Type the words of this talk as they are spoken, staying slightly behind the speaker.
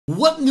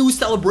What new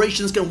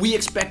celebrations can we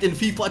expect in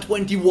FIFA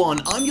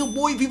 21? I'm your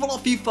boy Viva La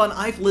FIFA and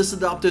I've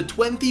listed up the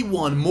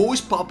 21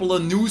 most popular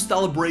new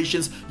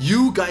celebrations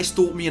you guys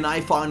told me and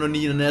I found on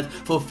the internet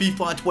for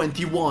FIFA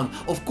 21.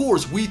 Of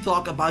course, we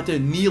talk about the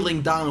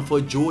kneeling down for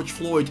George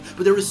Floyd,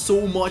 but there is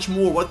so much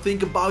more. What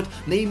think about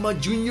Neymar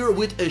Jr.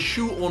 with a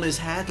shoe on his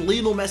head,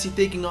 Lionel Messi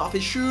taking off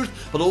his shirt,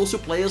 but also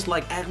players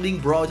like Erling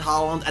Braut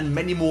Haaland and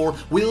many more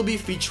will be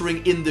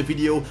featuring in the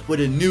video with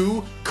a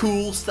new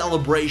cool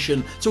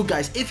celebration. So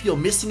guys, if you're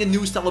missing a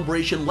new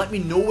celebration, let me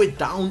know it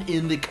down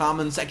in the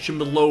comment section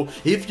below.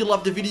 If you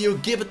love the video,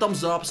 give a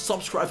thumbs up,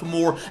 subscribe for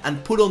more,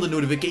 and put on the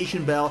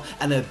notification bell.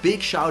 And a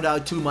big shout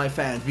out to my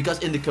fans, because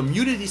in the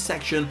community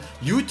section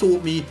you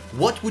told me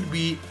what would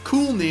be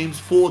cool names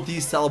for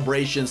these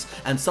celebrations,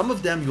 and some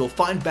of them you'll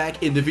find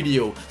back in the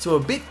video. So a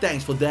big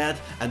thanks for that,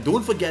 and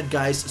don't forget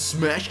guys,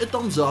 smash a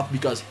thumbs up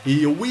because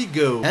here we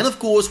go. And of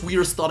course, we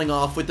are starting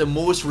off with the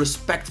most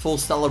respectful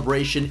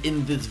celebration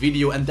in this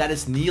video, and that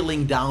is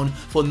kneeling down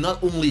for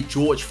not only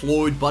George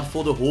Floyd but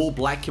for the whole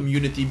black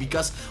community,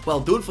 because, well,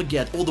 don't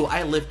forget, although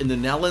I live in the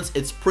Netherlands,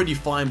 it's pretty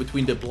fine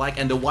between the black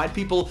and the white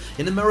people.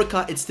 In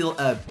America, it's still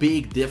a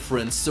big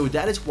difference. So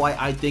that is why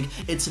I think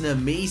it's an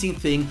amazing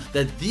thing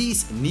that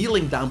these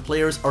kneeling down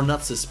players are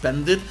not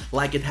suspended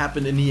like it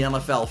happened in the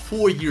NFL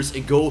 4 years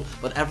ago,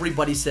 but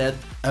everybody said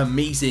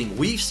amazing.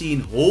 We've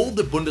seen all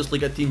the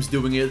Bundesliga teams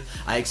doing it.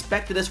 I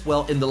expect it as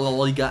well in the La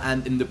Liga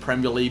and in the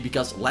Premier League,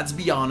 because let's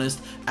be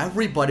honest,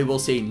 everybody will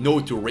say no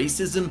to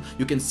racism.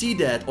 You can see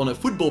that on a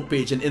football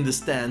page and in the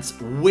stands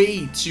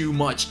way too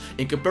much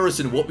in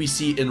comparison to what we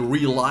see in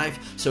real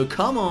life. So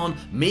come on,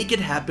 make it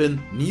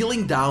happen,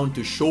 kneeling down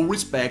to show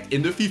respect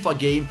in the FIFA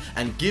game,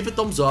 and give a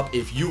thumbs up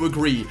if you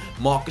agree.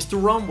 Marcus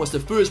Thuram was the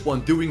first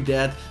one doing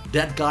that.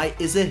 That guy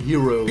is a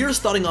hero. We're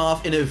starting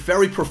off in a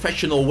very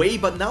professional way,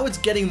 but now it's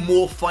getting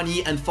more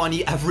funny and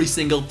funny every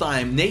single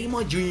time.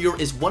 Neymar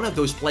Jr. is one of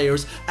those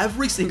players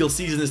every single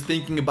season is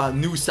thinking about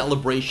new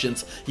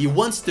celebrations. He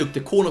once took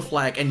the corner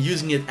flag and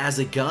using it as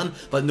a gun,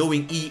 but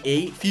knowing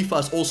EA, FIFA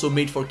is also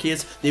made for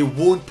kids, they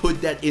won't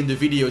put that in the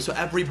video. So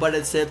everybody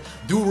that said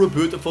do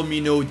Roberto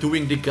Firmino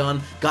doing the gun,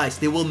 guys,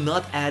 they will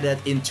not add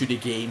that into the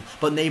game.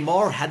 But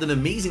Neymar had an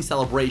amazing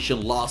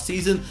celebration last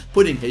season,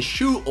 putting his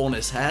shoe on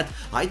his head.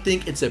 I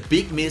think it's a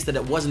big miss that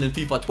it wasn't in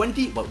FIFA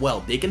 20, but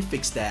well, they can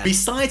fix that.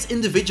 Besides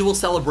individual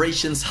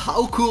celebrations,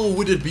 how cool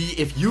would it be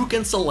if you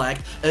can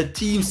select a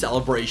team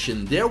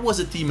celebration? There was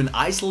a team in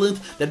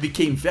Iceland that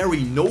became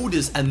very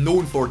noticed and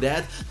known for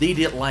that. They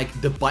did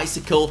like the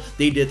bicycle,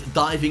 they did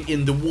diving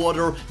in the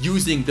water,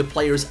 using the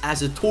players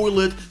as a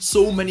toilet,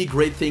 so many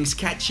great things,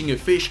 catching a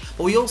fish.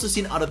 But we also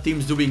seen other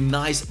teams doing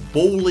nice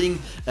bowling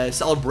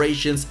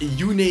celebrations,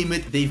 you name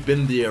it, they've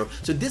been there.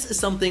 So this is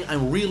something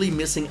I'm really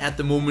missing at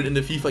the moment in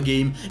the FIFA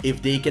game.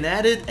 If they can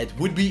add it, it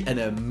would be an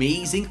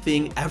amazing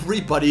thing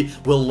everybody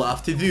will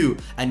love to do.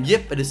 And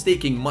yep, it is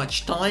taking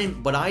much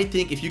time, but I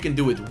think if you can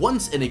do it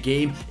once in a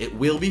game, it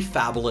will be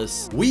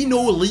fabulous. We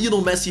know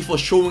Lionel Messi for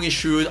showing his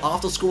shirt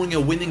after scoring a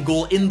winning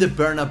goal in the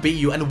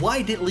Bernabeu. And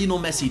why did Lionel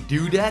Messi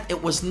do that?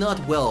 It was not,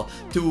 well,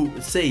 to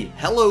say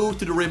hello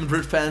to the Real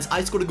Madrid fans,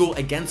 I scored a goal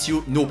against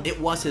you. Nope, it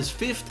was his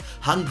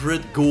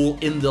 500th goal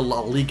in the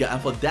La Liga,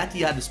 and for that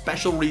he had a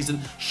special reason,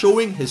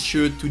 showing his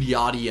shirt to the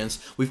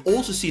audience. We've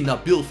also seen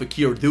Nabil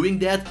Fekir doing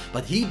that,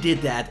 but he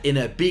did that in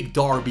a big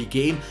derby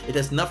game. It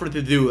has nothing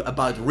to do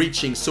about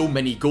reaching so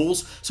many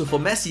goals. So for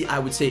Messi, I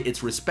would say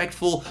it's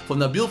respectful. For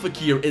Nabil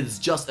Fekir, it's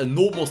just a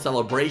normal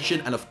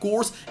celebration, and of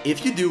course,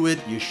 if you do it,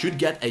 you should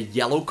get a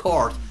yellow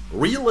card.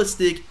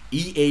 Realistic,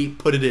 EA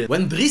put it in.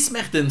 When Dries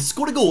Mertens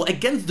scored a goal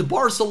against the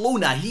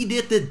Barcelona, he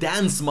did the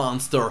dance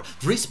monster.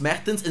 Dries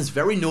Mertens is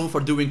very known for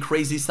doing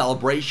crazy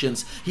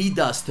celebrations. He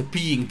does the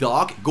peeing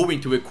dog,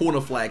 going to a corner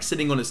flag,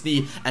 sitting on his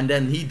knee, and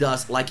then he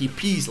does like he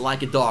pees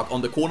like a dog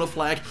on the corner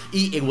flag.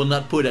 EA will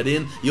not put that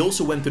in. He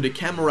also went to the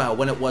camera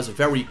when it was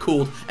very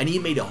cold, and he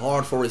made a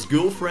heart for his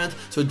girlfriend.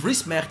 So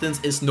Dries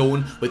Mertens is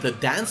known with the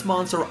dance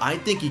monster. I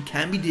think he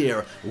can be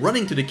there,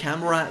 running to the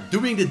camera,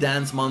 doing the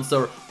dance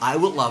monster. I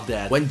would love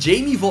that. When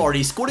Jamie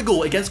Vardy scored a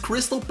goal against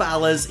Crystal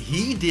Palace,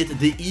 he did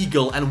the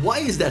eagle. And why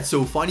is that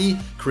so funny?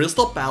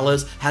 Crystal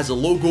Palace has a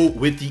logo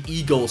with the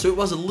eagle, so it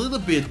was a little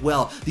bit,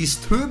 well,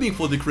 disturbing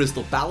for the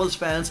Crystal Palace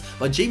fans.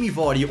 But Jamie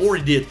Vardy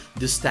already did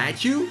the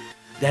statue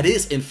that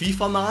is in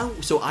FIFA now,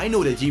 so I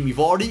know that Jamie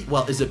Vardy,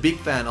 well, is a big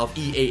fan of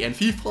EA and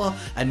FIFA,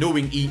 and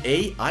knowing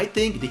EA, I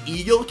think the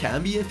eagle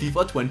can be in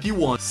FIFA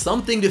 21.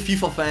 Something the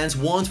FIFA fans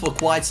want for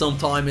quite some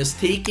time is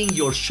taking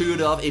your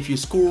shirt off if you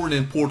score an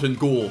important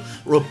goal.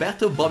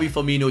 Roberto Bobby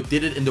Firmino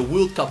did it in the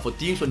World Cup for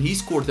teams when he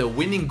scored a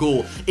winning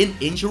goal in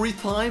injury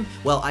time.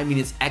 Well, I mean,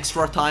 it's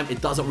extra time, it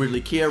doesn't really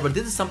care, but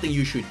this is something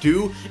you should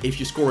do if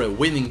you score a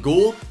winning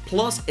goal,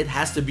 plus it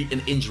has to be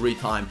in injury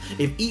time.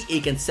 If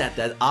EA can set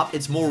that up,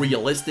 it's more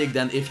realistic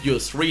than if you're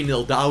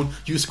 3-0 down,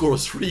 you score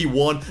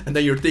 3-1, and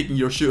then you're taking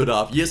your shirt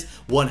off. Yes,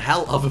 one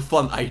hell of a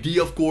fun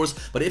idea, of course,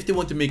 but if they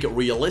want to make it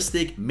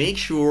realistic, make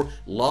sure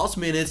last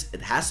minutes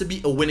it has to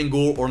be a winning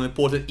goal or an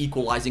important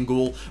equalizing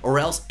goal, or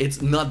else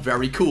it's not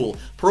very cool.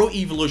 Pro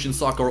Evolution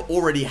Soccer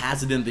already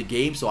has it in the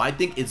game, so I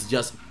think it's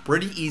just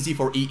pretty easy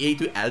for EA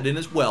to add it in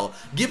as well.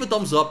 Give a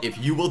thumbs up if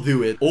you will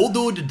do it.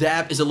 Although the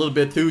dab is a little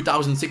bit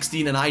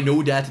 2016 and I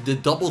know that, the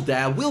double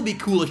dab will be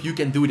cool if you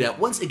can do that.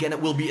 Once again,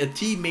 it will be a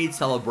teammate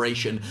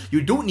celebration.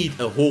 You don't need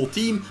a whole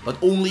team, but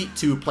only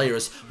 2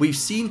 players. We've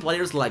seen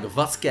players like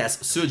Vasquez,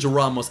 Sergio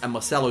Ramos and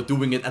Marcelo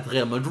doing it at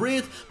Real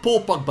Madrid,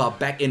 Paul Pogba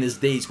back in his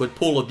days with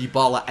Paulo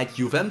Dybala at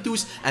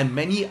Juventus, and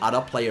many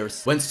other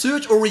players. When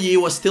Serge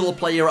Aurier was still a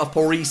player of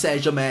Paris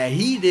Saint-Germain,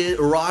 he did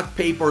rock,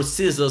 paper,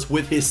 scissors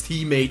with his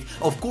teammate.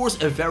 Of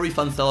course, a very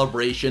fun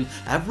celebration.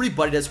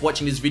 Everybody that's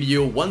watching this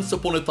video once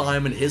upon a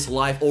time in his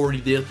life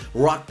already did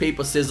rock,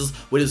 paper, scissors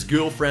with his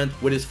girlfriend,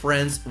 with his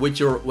friends, with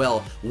your,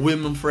 well,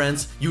 women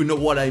friends. You know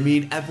what I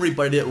mean.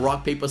 Everybody did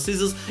rock, paper,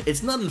 scissors.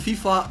 It's not in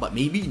FIFA, but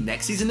maybe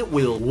next season it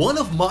will. One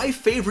of my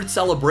favorite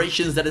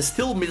celebrations that is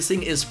still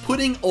missing is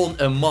putting on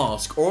a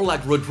mask, or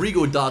like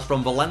Rodrigo does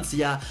from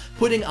Valencia,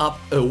 putting up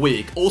a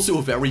wig.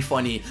 Also very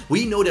funny.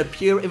 We know that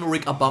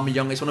Pierre-Emerick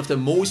Aubameyang is one of the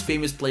most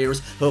famous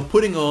players who are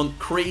putting on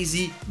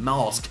crazy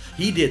masks.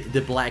 He did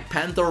the Black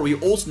Panther. We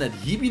also had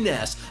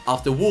Jimenez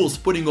of the Wolves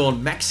putting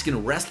on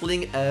Mexican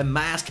wrestling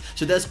mask.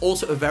 So that's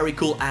also a very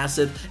cool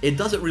asset. It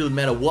doesn't really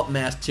matter what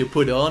mask to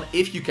put on.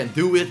 If you can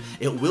do it,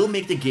 it will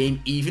make the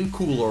game even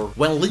cooler.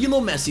 When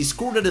Lionel Messi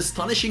scored an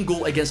astonishing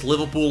goal against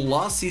Liverpool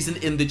last season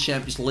in the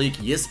Champions League,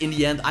 yes, in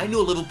the end, I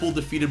know Liverpool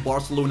defeated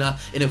Barcelona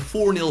in a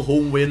 4-0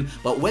 home win,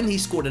 but when he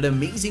scored an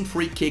amazing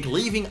free kick,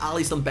 leaving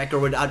Alisson Becker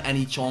without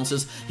any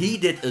chances, he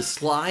did a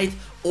slide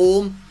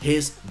on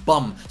his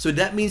bum. So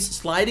that means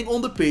sliding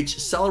on the pitch,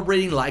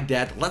 celebrating like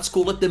that. Let's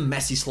call it the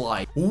Messi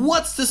slide.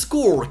 What's the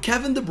score?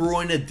 Kevin De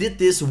Bruyne did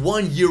this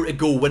 1 year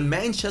ago when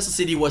Manchester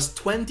City was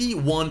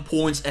 21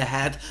 points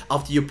ahead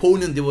of the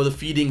opponent they were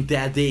defeating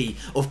that day.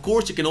 Of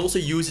course, you can also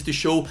use it to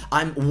show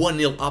I'm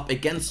 1-0 up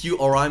against you,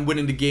 or I'm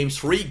winning the game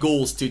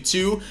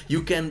 3-2.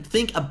 You can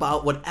think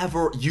about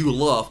whatever you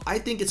love. I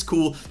think it's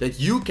cool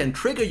that you can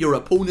trigger your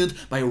opponent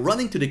by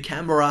running to the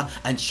camera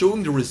and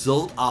showing the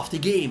result of the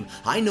game.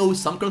 I know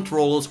some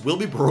controllers will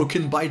be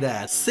broken by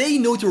that. Say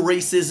no to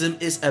racism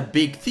is a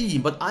big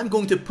theme, but I'm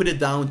going to put it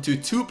down to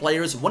 2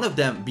 players, one of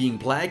them being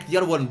black, the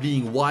other one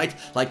being white,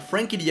 like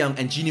Frankie de Jong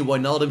and Gini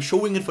Wijnaldum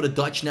showing it for the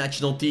Dutch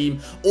national team.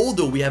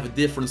 Although we have a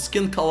different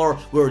skin color,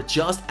 we're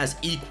just as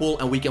equal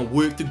and we can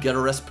work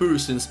together as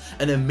persons.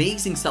 An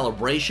amazing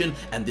celebration,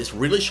 and this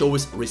really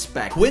shows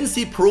respect.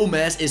 Quincy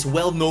Promes is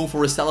well known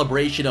for a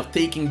celebration of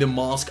taking the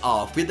mask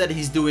off. With that,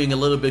 he's doing a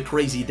little bit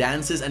crazy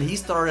dances, and he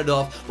started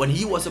off when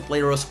he was a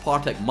player of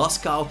Spartak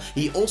Moscow.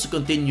 He also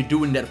continued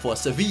doing that for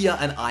Sevilla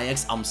and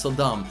Ajax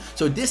Amsterdam.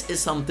 So this is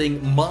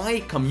something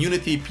my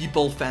community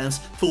people, fans,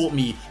 told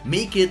me,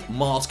 make it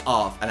mask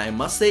off. And I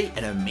must say,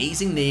 an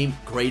amazing name,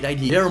 great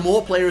idea. There are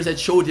more players that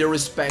show their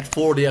respect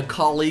for their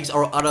colleagues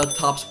or other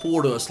top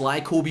sporters,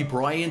 like Kobe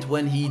Bryant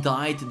when he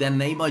died. Then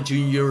Neymar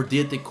Jr.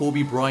 did the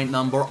Kobe Bryant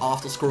number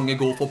after scoring a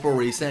goal for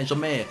Paris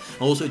Saint-Germain.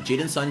 Also,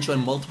 Jadon Sancho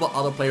and multiple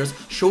other players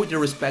showed their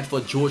respect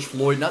for George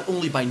Floyd, not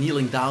only by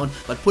kneeling down,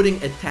 but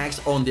putting a tags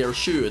on their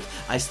shirt.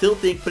 I still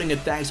think putting a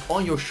tags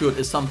on your shirt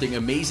is something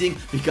amazing,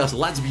 because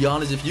let's be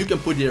honest, if you can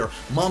put there,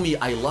 "Mommy,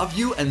 I love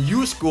you," and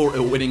you score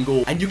a winning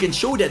goal, and you can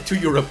show that to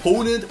your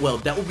opponent, well,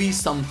 that would be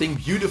something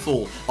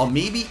beautiful. Or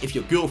maybe if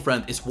your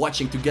girlfriend is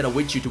watching together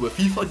with you to a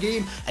FIFA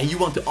game and you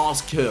want to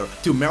ask her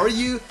to marry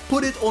you,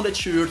 put it on that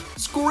shirt,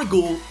 score a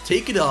goal,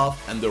 take it off,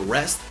 and the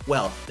rest,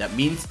 well, that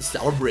means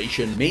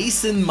celebration.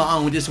 Mason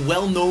Mount is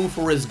well known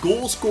for his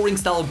goal-scoring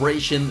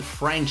celebration,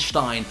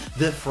 Frankenstein.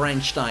 The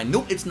Frankenstein.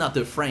 No, it's not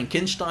the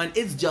Frankenstein,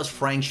 it's just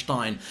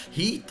Frankenstein.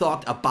 He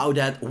talked about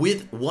that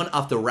with one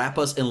of the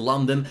rappers in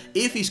London.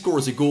 If he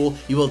scores a goal,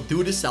 he will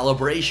do the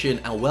celebration,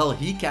 and well,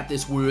 he kept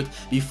his word.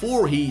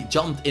 Before he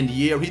jumped in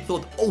the air, he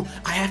thought, oh,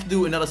 I have to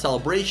do another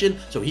celebration,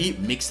 so he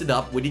mixed it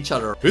up with each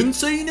other.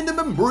 Insane in the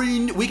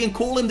membrane. We can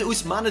call him the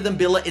Ousmane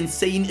Dembele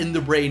insane in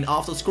the brain.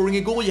 After scoring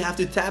a goal, you have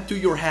to tap to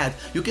your head.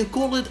 You can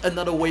call it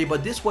another way,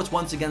 but this was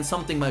once again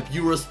something my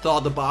viewers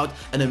thought about.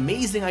 An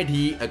amazing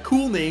idea, a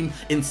cool name,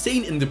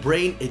 insane in the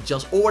brain. It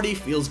just already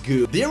feels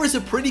good. There is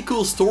a pretty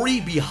cool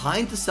story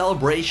behind the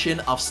celebration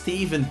of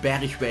Steven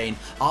Bergwijn.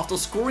 After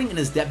scoring in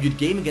his debut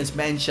game against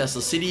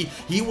Manchester City,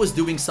 he was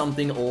doing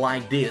something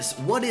like this.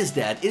 What is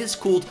that? It is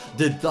called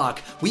the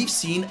duck. We've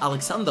seen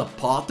Alexander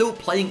Pato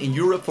playing in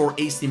Europe for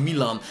AC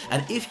Milan,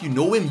 and if you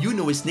know him, you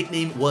know his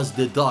nickname was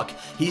the duck.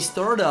 He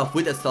started off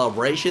with that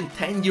celebration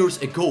 10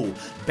 years ago.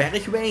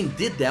 Bergwijn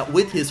did that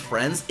with his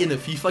friends in a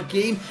FIFA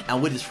game,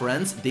 and with his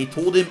friends, they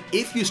told him,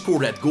 if you score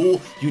that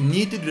goal, you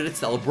need to do that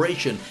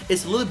celebration.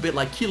 It's a little bit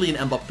like Kylian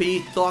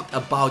Mbappé talked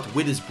about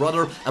with his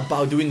brother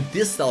about doing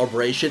this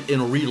celebration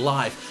in real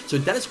life. So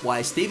that is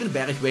why Steven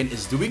Bergwijn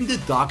is doing the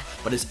duck,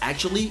 but it's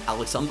actually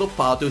Alexander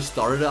Pato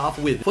started off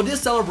with. For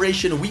this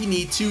celebration, we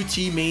need 2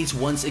 teammates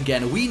once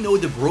again. We know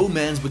the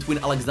bromance between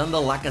Alexander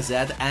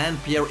Lacazette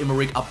and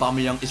Pierre-Emerick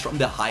Aubameyang is from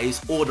the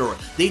highest order.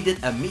 They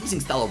did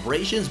amazing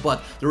celebrations,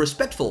 but the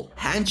respectful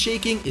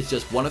handshaking is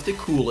just one of the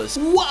coolest.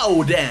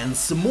 Wow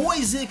dance!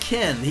 Moise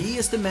Kean, he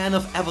is the man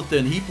of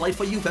Everton. He played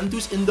for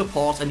Juventus in the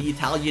past and the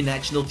Italian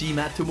national team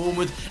at the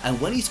moment, and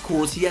when he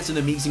scores, he has an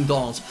amazing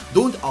dance.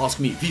 Don't ask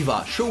me,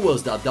 FIFA, show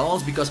us that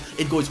dance, because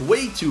it goes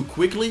way too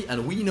quickly,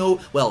 and we know,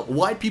 well,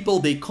 white people,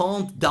 they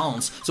can't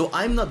dance. So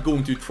I'm not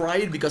going to try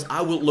it, because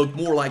I will look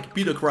more like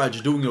Peter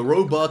Crouch doing a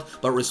robot,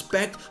 but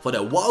respect for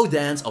the wow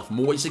dance of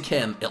Moise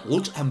Kean. It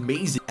looks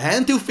amazing.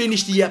 And to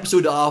finish the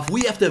episode off,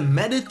 we have the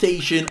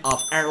meditation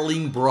of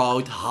Erling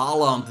Braut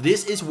Haaland.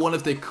 This is one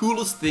of the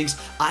coolest things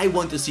I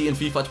want to see in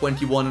FIFA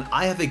 21, and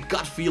I have a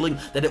gut feeling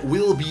that it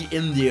will be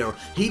in there.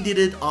 He did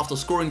it after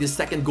scoring the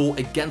second goal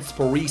against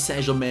Paris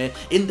Saint-Germain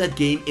in that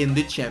game in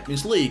the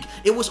Champions League.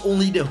 It was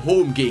only the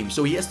home game,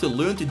 so he has to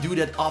learn to do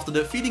that after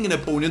defeating an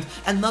opponent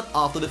and not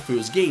after the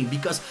first game,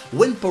 because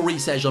when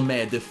Paris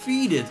Saint-Germain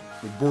defeated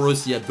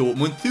Borussia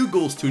Dortmund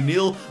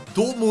 2-0,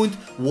 Dortmund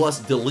was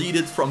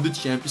deleted from the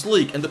Champions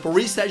League, and the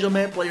Paris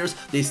Saint-Germain players,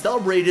 they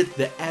celebrated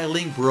the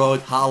Erling Braut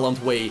Haaland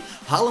way.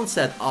 Haaland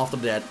said after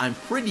that, I'm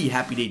pretty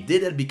happy they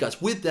did it,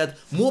 because with that,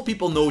 more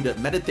people know that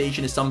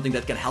meditation is something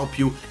that can help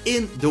you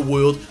in the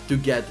world to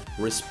get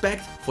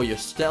respect for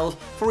yourself,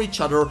 for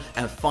each other,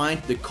 and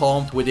find the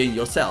calm within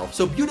yourself.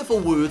 So beautiful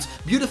words,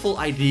 beautiful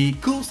idea,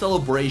 cool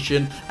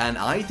celebration, and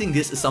I think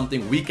this is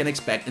something we can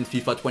expect in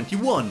FIFA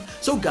 21.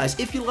 So guys,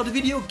 if you loved the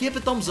video, give a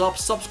thumbs up,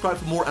 subscribe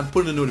for more, and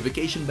put on the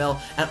notification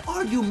bell. And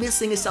are you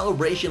missing a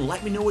celebration?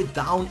 Let me know it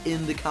down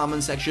in the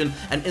comment section,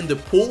 and in the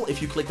poll,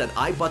 if you click that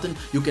I button,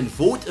 you can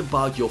vote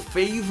about your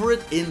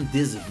favorite in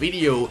this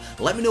video.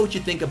 Let me know what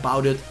you think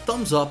about it.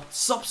 Thumbs up,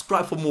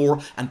 subscribe for more,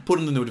 and put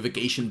on the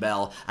notification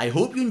bell. I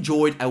hope you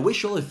enjoyed. I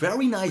wish you all a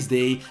very nice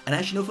day, and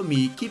as you know, for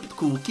me, keep it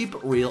cool, keep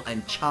it real,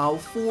 and ciao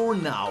for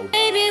now.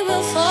 Maybe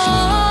we'll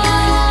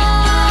fall.